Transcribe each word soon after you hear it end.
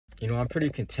I'm pretty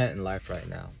content in life right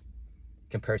now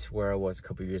compared to where I was a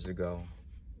couple years ago.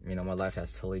 My life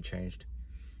has totally changed.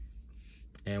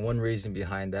 And one reason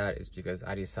behind that is because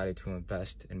I decided to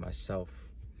invest in myself.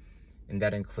 And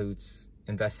that includes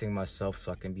investing in myself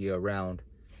so I can be around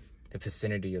the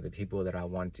vicinity of the people that I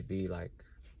want to be like,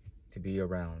 to be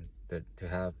around, to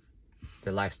have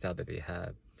the lifestyle that they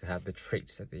have, to have the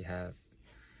traits that they have.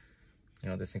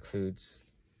 This includes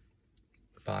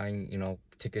buying,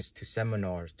 tickets to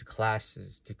seminars, to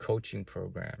classes, to coaching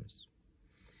programs.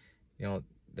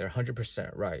 They're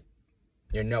 100% right.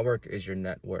 Your network is your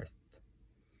net worth.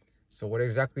 So what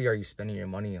exactly are you spending your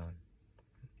money on?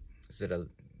 Is it a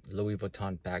Louis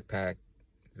Vuitton backpack?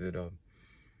 Is it a,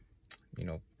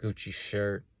 Gucci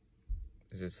shirt?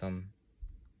 Is it some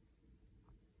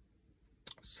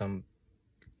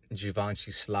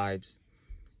Givenchy slides?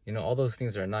 All those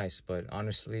things are nice, but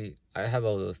honestly, I have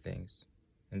all those things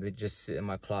and they just sit in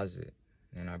my closet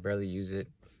and I barely use it.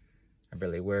 I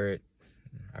barely wear it.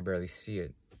 I barely see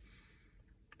it.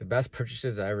 The best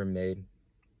purchases I ever made,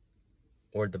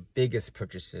 or the biggest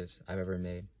purchases I've ever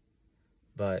made,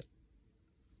 but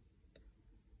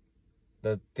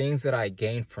the things that I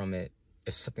gain from it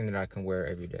is something that I can wear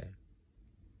every day.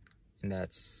 And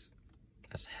that's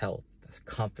health, that's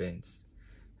confidence,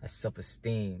 that's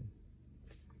self-esteem.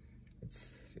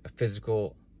 It's a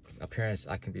physical appearance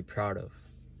I can be proud of.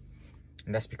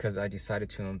 And that's because I decided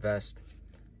to invest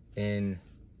in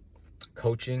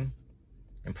coaching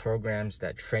and programs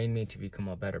that train me to become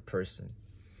a better person.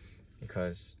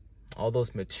 Because all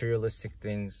those materialistic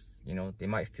things, they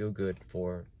might feel good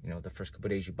for, the first couple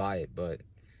of days you buy it, but,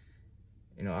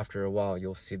 after a while,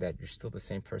 you'll see that you're still the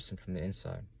same person from the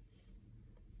inside.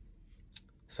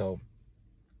 So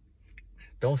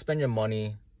don't spend your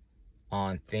money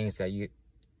on things that you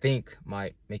think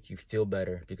might make you feel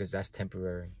better, because that's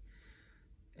temporary.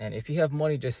 And if you have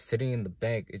money just sitting in the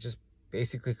bank, it's just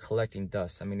basically collecting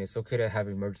dust. I mean, it's okay to have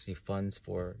emergency funds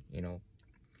for,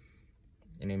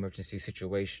 an emergency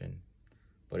situation.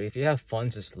 But if you have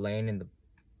funds just laying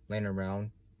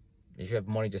around, if you have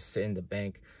money just sitting in the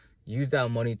bank, use that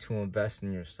money to invest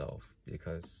in yourself.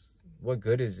 Because what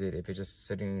good is it if it's just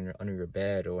sitting under your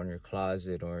bed or in your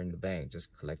closet or in the bank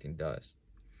just collecting dust?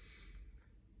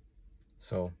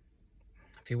 So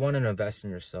if you want to invest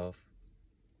in yourself,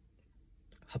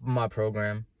 hop on my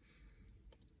program.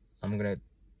 I'm going to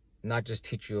not just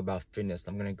teach you about fitness.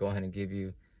 I'm going to go ahead and give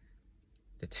you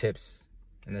the tips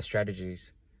and the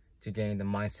strategies to gain the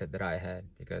mindset that I had,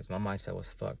 because my mindset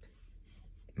was fucked.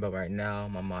 But right now,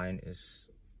 my mind is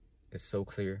so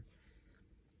clear.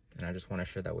 And I just want to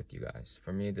share that with you guys.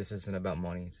 For me, this isn't about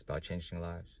money. It's about changing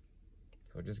lives.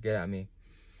 So just get at me.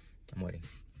 I'm waiting.